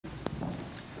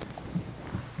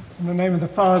In the name of the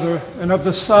Father, and of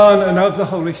the Son, and of the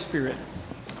Holy Spirit.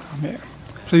 Amen.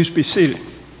 Please be seated.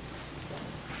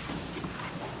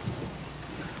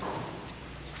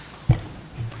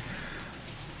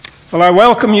 Well, I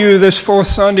welcome you this fourth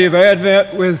Sunday of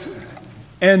Advent with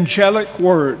angelic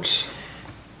words.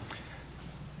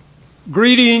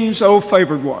 Greetings, O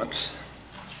favored ones.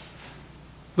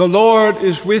 The Lord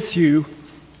is with you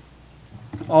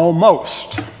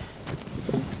almost.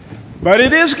 But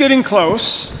it is getting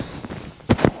close.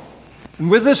 And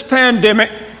with this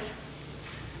pandemic,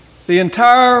 the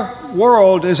entire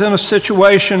world is in a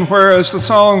situation where, as the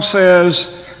song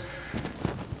says,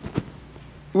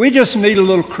 we just need a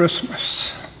little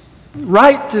Christmas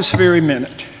right this very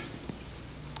minute,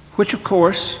 which, of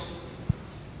course,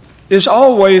 is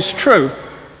always true.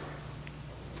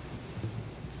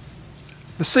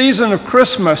 The season of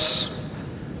Christmas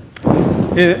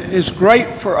is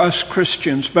great for us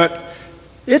Christians, but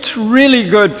it's really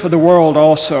good for the world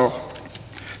also.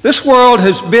 This world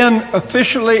has been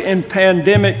officially in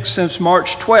pandemic since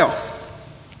March 12th,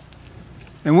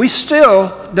 and we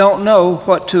still don't know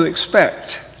what to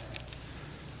expect.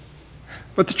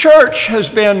 But the church has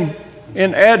been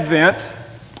in Advent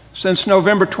since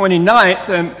November 29th,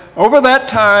 and over that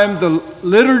time, the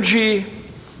liturgy,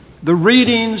 the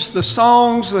readings, the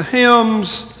songs, the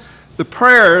hymns, the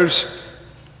prayers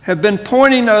have been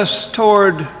pointing us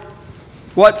toward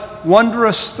what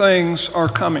wondrous things are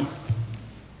coming.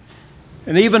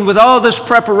 And even with all this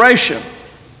preparation,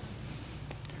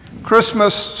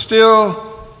 Christmas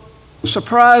still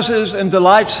surprises and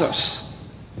delights us.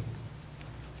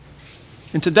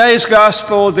 In today's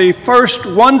gospel, the first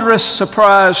wondrous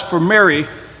surprise for Mary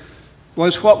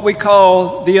was what we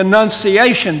call the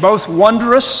Annunciation, both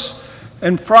wondrous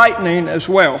and frightening as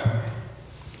well.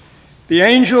 The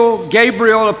angel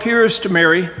Gabriel appears to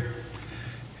Mary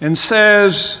and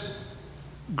says,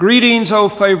 "Greetings, O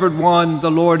favored one, the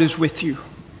Lord is with you."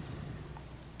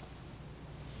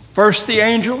 First the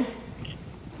angel,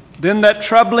 then that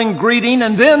troubling greeting,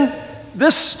 and then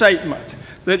this statement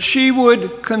that she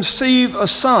would conceive a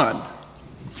son,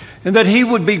 and that he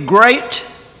would be great,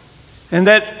 and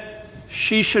that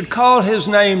she should call his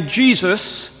name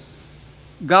Jesus,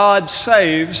 God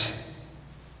saves,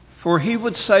 for he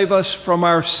would save us from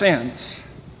our sins.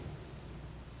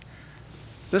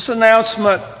 This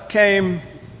announcement came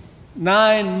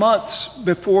 9 months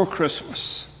before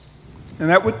Christmas, and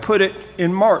that would put it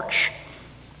in March.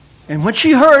 And when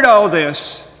she heard all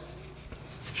this,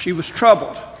 she was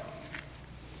troubled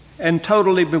and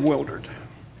totally bewildered.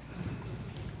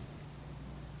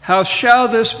 "How shall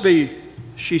this be,"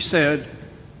 she said,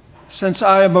 "since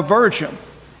I am a virgin?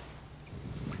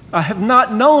 I have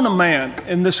not known a man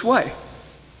in this way."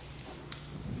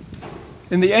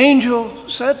 And the angel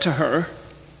said to her,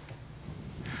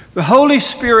 "The Holy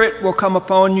Spirit will come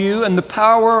upon you, and the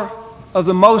power of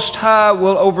the Most High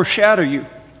will overshadow you."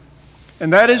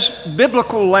 And that is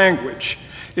biblical language.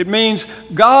 It means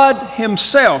God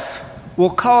Himself will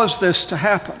cause this to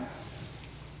happen.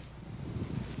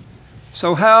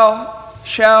 So how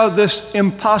shall this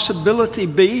impossibility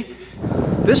be?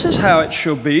 This is how it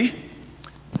shall be.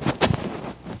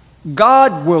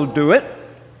 God will do it.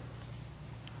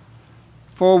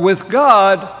 For with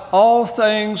God, all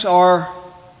things are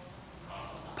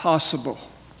possible.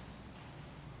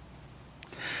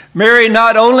 Mary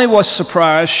not only was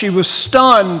surprised, she was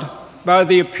stunned by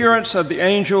the appearance of the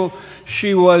angel.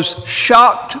 She was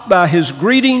shocked by his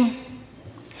greeting.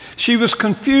 She was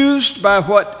confused by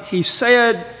what he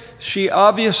said. She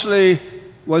obviously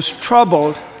was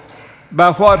troubled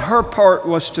by what her part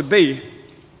was to be.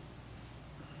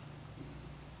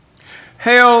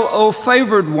 "Hail, O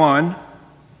favored one,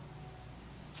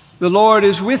 the Lord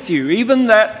is with you." Even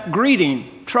that greeting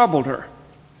troubled her.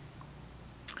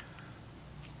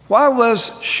 Why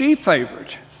was she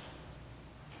favored?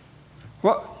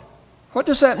 What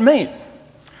does that mean?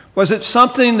 Was it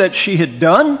something that she had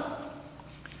done?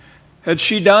 Had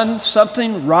she done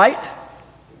something right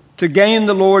to gain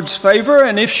the Lord's favor?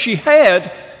 And if she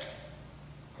had,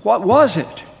 what was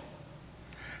it?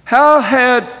 How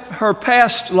had her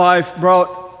past life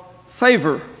brought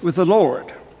favor with the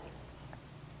Lord?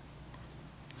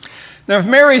 Now, if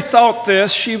Mary thought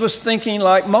this, she was thinking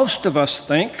like most of us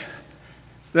think,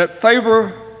 that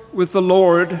favor with the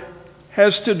Lord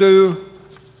has to do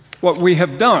what we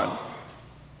have done.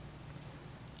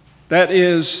 That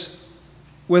is,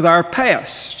 with our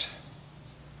past.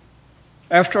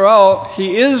 After all,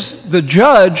 He is the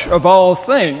judge of all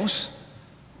things.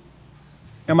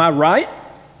 Am I right?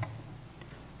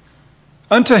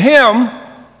 Unto Him,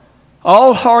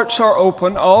 all hearts are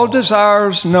open, all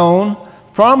desires known.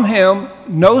 From him,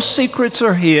 no secrets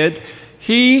are hid.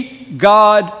 He,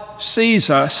 God, sees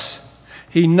us.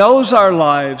 He knows our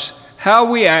lives,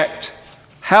 how we act,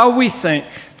 how we think.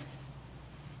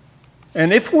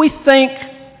 And if we think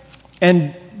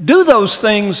and do those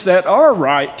things that are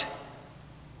right,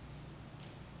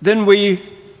 then we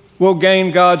will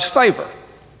gain God's favor.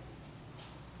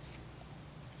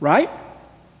 Right?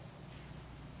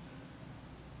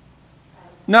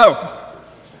 No.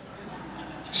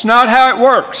 It's not how it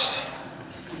works.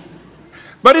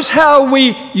 But it's how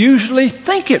we usually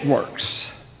think it works.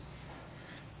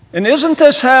 And isn't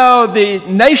this how the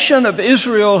nation of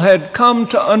Israel had come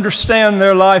to understand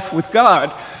their life with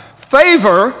God?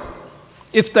 Favor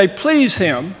if they please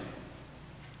him,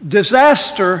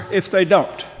 disaster if they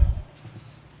don't.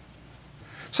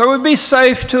 So it would be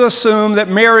safe to assume that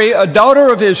Mary, a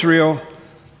daughter of Israel,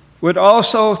 would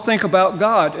also think about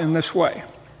God in this way.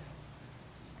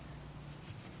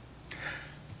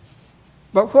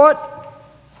 But what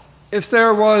if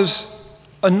there was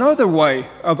another way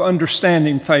of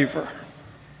understanding favor?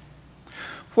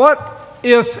 What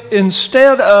if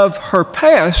instead of her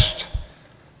past,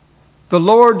 the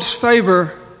Lord's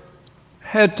favor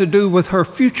had to do with her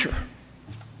future?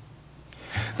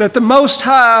 That the Most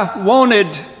High wanted,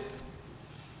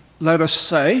 let us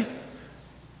say,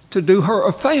 to do her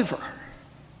a favor.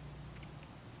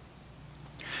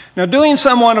 Now, doing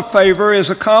someone a favor is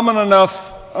a common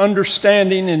enough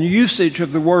understanding and usage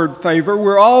of the word favor.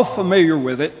 We're all familiar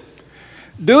with it.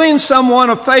 Doing someone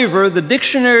a favor, the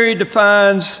dictionary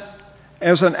defines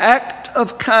as an act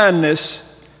of kindness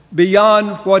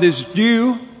beyond what is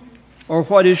due or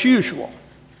what is usual.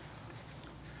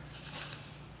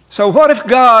 So what if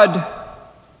God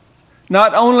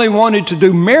not only wanted to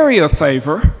do Mary a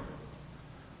favor,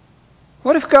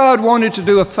 what if God wanted to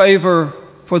do a favor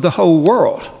for the whole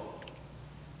world?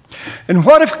 And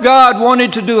what if God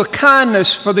wanted to do a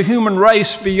kindness for the human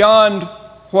race beyond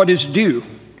what is due,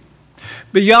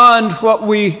 beyond what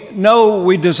we know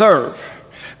we deserve,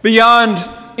 beyond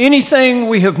anything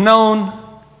we have known,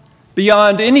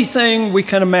 beyond anything we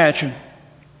can imagine?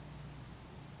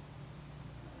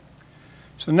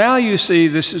 So now you see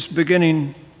this is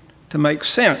beginning to make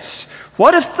sense.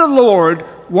 What if the Lord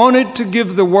wanted to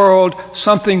give the world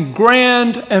something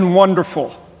grand and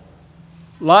wonderful,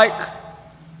 like,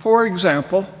 for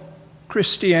example,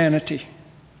 Christianity?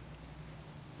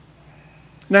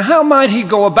 Now, how might he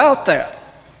go about that?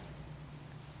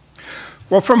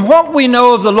 Well, from what we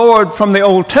know of the Lord from the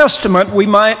Old Testament, we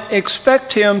might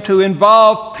expect him to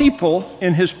involve people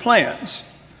in his plans.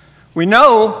 We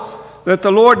know that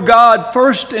the Lord God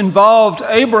first involved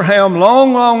Abraham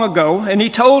long, long ago, and he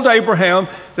told Abraham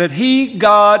that he,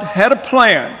 God, had a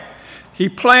plan. He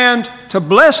planned to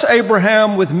bless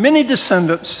Abraham with many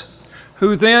descendants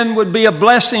who then would be a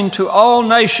blessing to all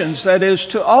nations, that is,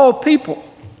 to all people.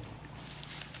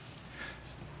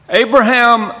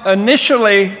 Abraham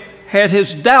initially had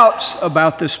his doubts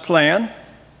about this plan.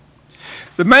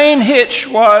 The main hitch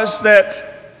was that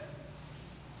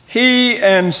he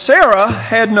and Sarah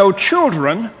had no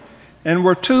children and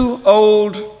were too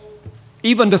old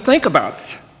even to think about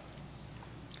it.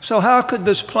 So how could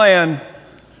this plan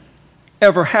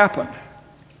ever happen?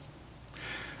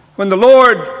 When the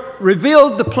Lord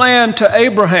revealed the plan to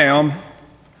Abraham,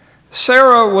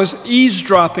 Sarah was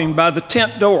eavesdropping by the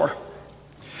tent door,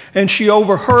 and she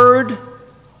overheard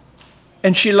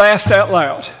and she laughed out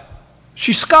loud.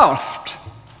 She scoffed.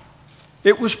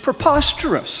 It was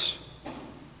preposterous.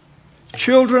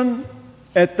 Children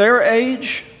at their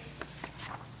age?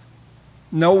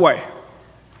 No way.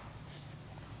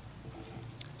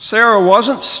 Sarah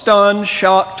wasn't stunned,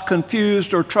 shocked,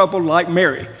 confused, or troubled like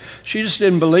Mary. She just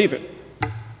didn't believe it.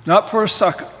 Not for a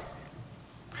second.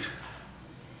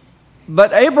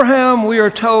 But Abraham, we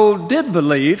are told, did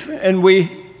believe, and we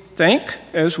think,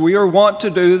 as we are wont to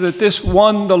do, that this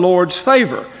won the Lord's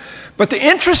favor. But the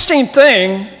interesting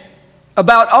thing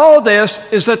about all this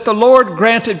is that the Lord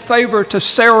granted favor to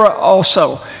Sarah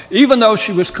also, even though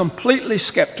she was completely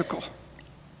skeptical.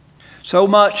 So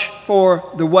much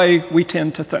for the way we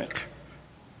tend to think.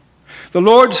 The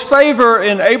Lord's favor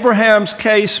in Abraham's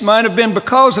case might have been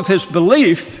because of his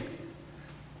belief,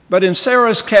 but in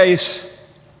Sarah's case,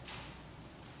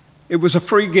 it was a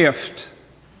free gift,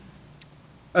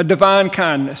 a divine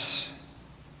kindness.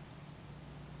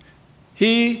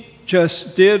 He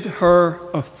just did her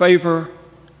a favor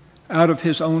out of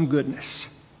his own goodness,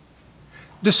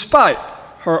 despite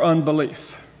her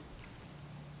unbelief.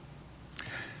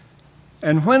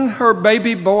 And when her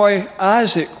baby boy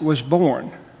Isaac was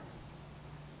born,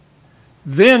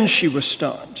 then she was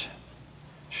stunned,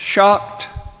 shocked,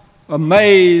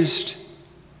 amazed,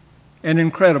 and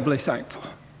incredibly thankful.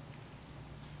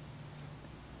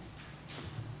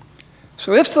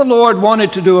 So if the Lord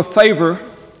wanted to do a favor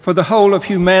for the whole of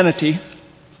humanity,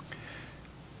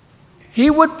 he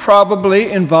would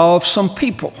probably involve some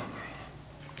people,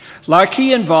 like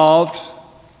he involved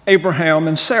Abraham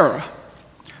and Sarah.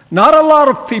 Not a lot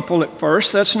of people at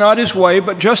first, that's not his way,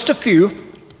 but just a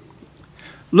few.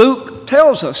 Luke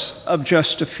tells us of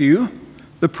just a few.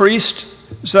 The priest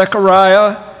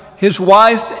Zechariah, his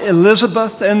wife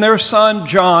Elizabeth, and their son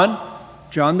John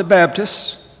the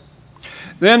Baptist.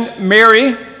 Then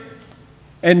Mary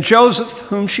and Joseph,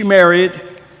 whom she married,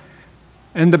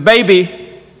 and the baby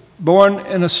born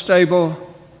in a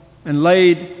stable and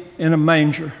laid in a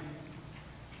manger.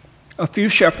 A few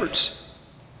shepherds,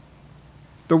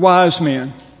 the wise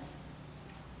men,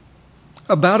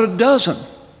 about a dozen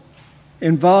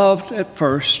involved at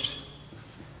first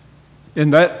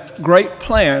in that great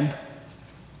plan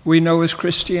we know as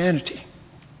Christianity.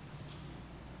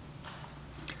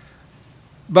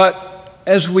 But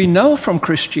as we know from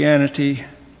Christianity,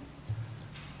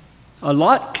 a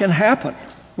lot can happen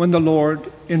when the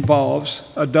Lord involves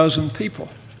a dozen people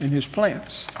in his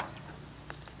plans.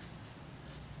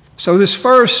 So this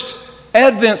first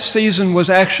Advent season was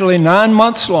actually 9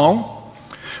 months long,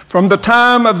 from the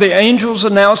time of the angel's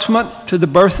announcement to the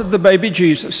birth of the baby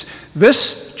Jesus.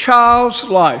 This child's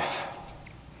life,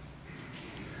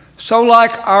 so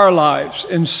like our lives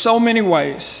in so many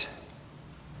ways,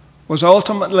 was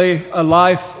ultimately a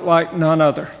life like none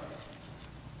other.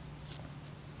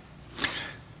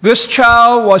 This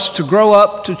child was to grow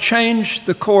up to change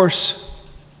the course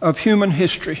of human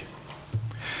history,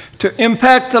 to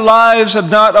impact the lives of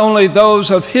not only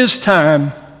those of his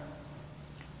time,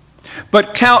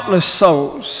 but countless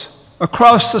souls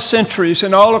across the centuries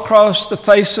and all across the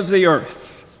face of the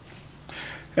earth.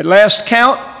 At last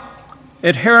count,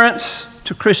 adherents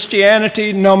to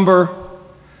Christianity number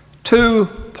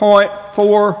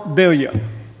 2.4 billion,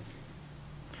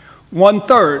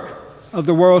 1/3 of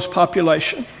the world's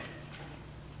population.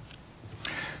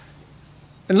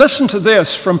 And listen to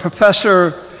this from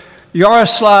Professor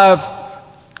Yaroslav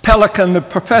Pelikan, the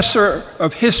professor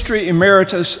of history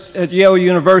emeritus at Yale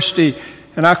University,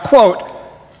 and I quote,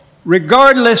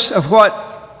 "Regardless of what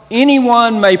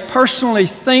anyone may personally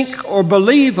think or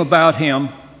believe about him,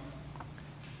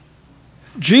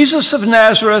 Jesus of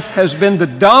Nazareth has been the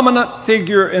dominant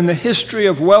figure in the history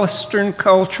of Western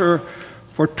culture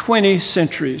for 20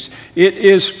 centuries. It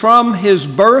is from his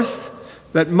birth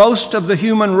that most of the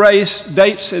human race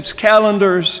dates its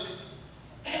calendars.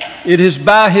 It is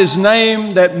by his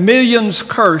name that millions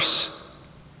curse,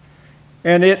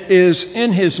 and it is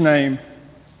in his name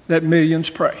that millions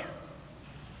pray."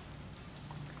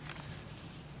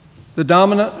 The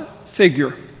dominant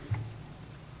figure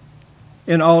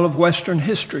in all of Western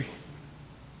history.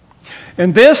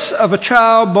 And this of a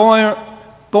child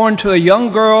born to a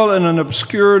young girl in an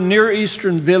obscure Near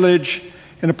Eastern village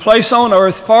in a place on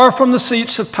earth far from the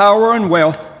seats of power and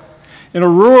wealth, in a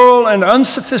rural and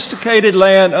unsophisticated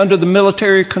land under the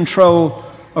military control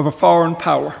of a foreign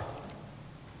power.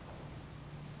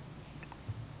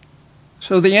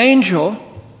 So the angel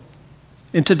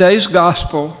in today's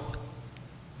gospel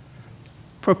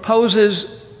proposes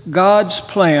God's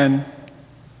plan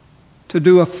to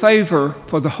do a favor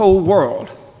for the whole world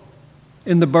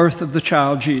in the birth of the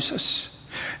child Jesus.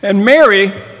 And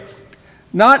Mary,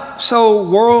 not so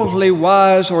worldly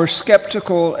wise or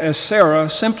skeptical as Sarah,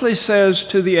 simply says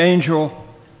to the angel,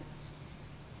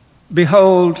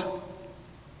 "Behold,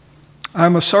 I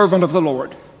am a servant of the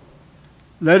Lord.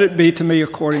 Let it be to me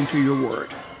according to your word."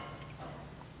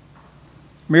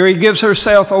 Mary gives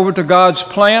herself over to God's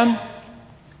plan,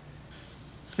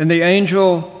 and the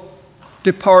angel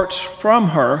departs from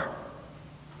her,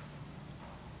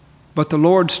 but the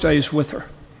Lord stays with her.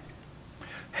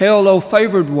 "Hail, O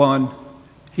favored one,"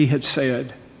 he had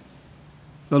said,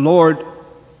 "the Lord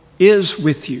is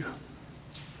with you."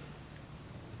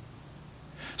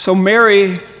 So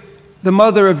Mary, the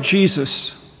mother of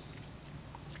Jesus,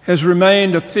 has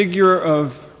remained a figure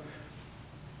of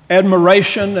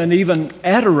admiration and even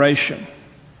adoration,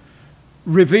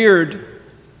 revered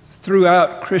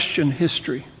throughout Christian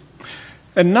history.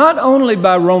 And not only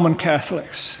by Roman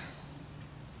Catholics.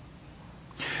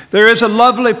 There is a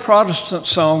lovely Protestant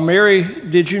song, "Mary,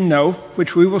 Did You Know?"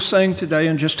 which we will sing today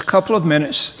in just a couple of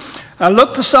minutes. I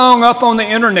looked the song up on the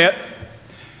internet.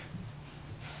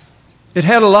 It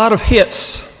had a lot of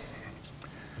hits.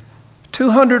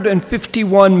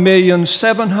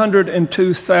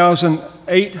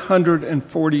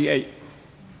 251,702,848.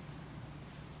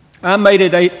 I made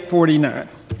it 849.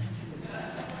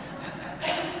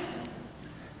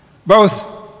 Both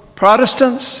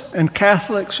Protestants and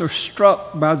Catholics are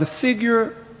struck by the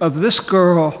figure of this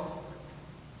girl,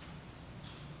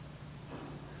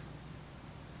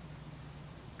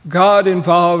 God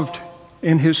involved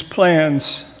in his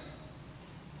plans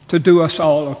to do us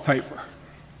all a favor.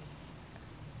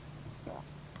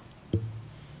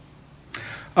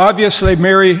 Obviously,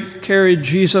 Mary carried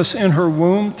Jesus in her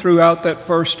womb throughout that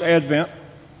first Advent.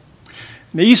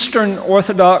 And Eastern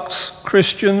Orthodox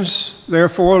Christians,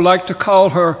 therefore, like to call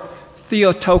her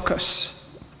Theotokos.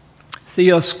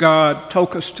 Theos, God,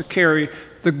 Tokos, to carry,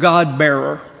 the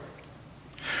God-bearer.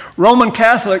 Roman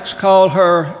Catholics call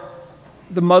her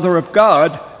the Mother of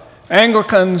God.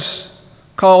 Anglicans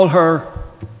call her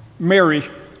Mary.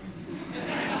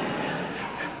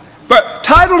 But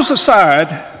titles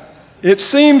aside, it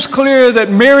seems clear that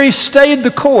Mary stayed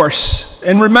the course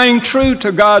and remained true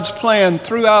to God's plan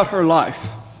throughout her life.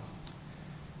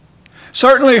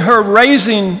 Certainly, her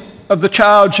raising of the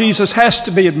child Jesus has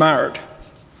to be admired.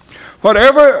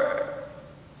 Whatever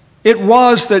it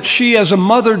was that she as a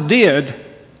mother did,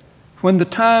 when the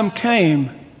time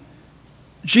came,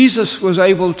 Jesus was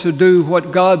able to do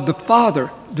what God the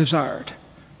Father desired.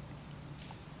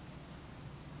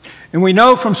 And we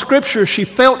know from Scripture she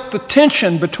felt the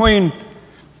tension between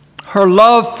her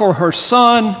love for her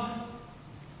son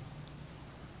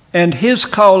and his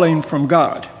calling from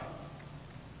God.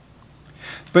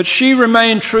 But she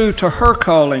remained true to her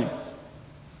calling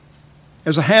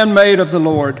as a handmaid of the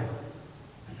Lord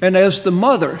and as the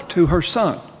mother to her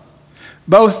son.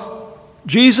 Both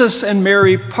Jesus and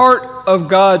Mary, part of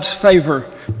God's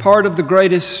favor, part of the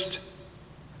greatest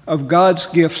of God's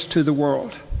gifts to the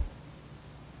world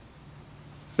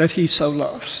that he so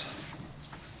loves.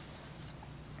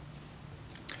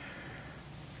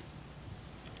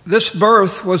 This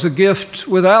birth was a gift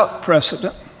without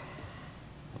precedent,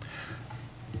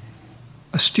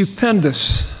 a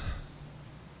stupendous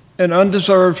and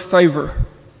undeserved favor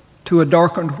to a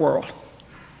darkened world.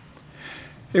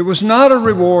 It was not a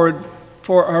reward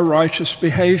for our righteous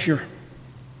behavior,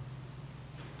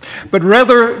 but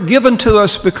rather given to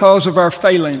us because of our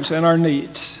failings and our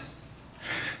needs.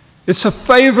 It's a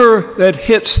favor that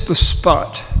hits the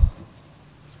spot,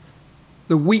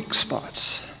 the weak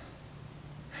spots.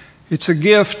 It's a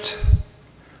gift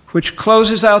which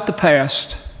closes out the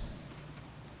past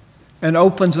and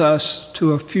opens us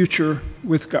to a future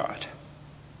with God.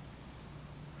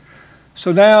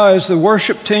 So now, as the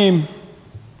worship team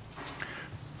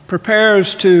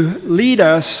prepares to lead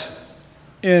us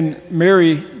in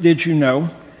Mary, Did You Know?,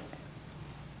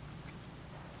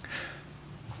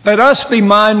 let us be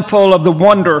mindful of the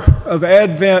wonder of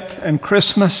Advent and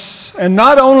Christmas, and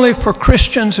not only for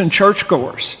Christians and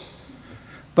churchgoers,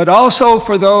 but also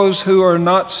for those who are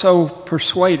not so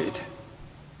persuaded.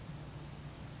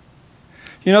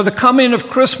 You know, the coming of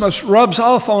Christmas rubs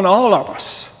off on all of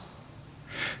us.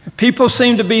 People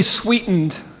seem to be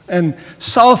sweetened and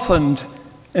softened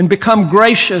and become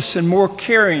gracious and more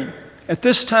caring at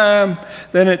this time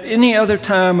than at any other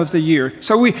time of the year.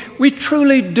 So we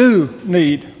truly do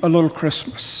need a little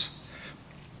Christmas.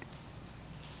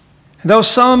 Though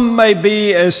some may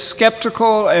be as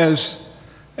skeptical as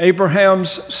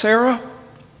Abraham's Sarah,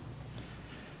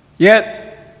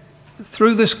 yet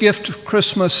through this gift of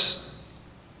Christmas,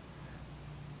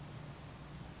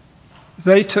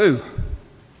 they too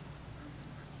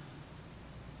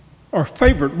are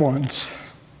favored ones.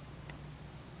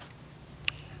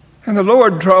 And the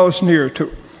Lord draws near to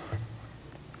them.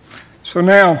 So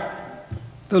now,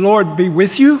 the Lord be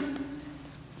with you.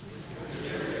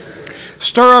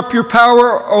 Stir up your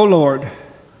power, O Lord,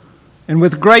 and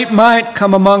with great might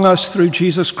come among us through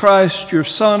Jesus Christ, your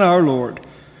Son, our Lord,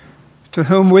 to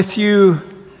whom with you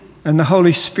and the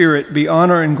Holy Spirit be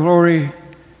honor and glory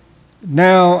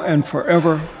now and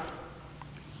forever.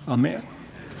 Amen.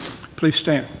 Please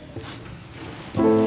stand.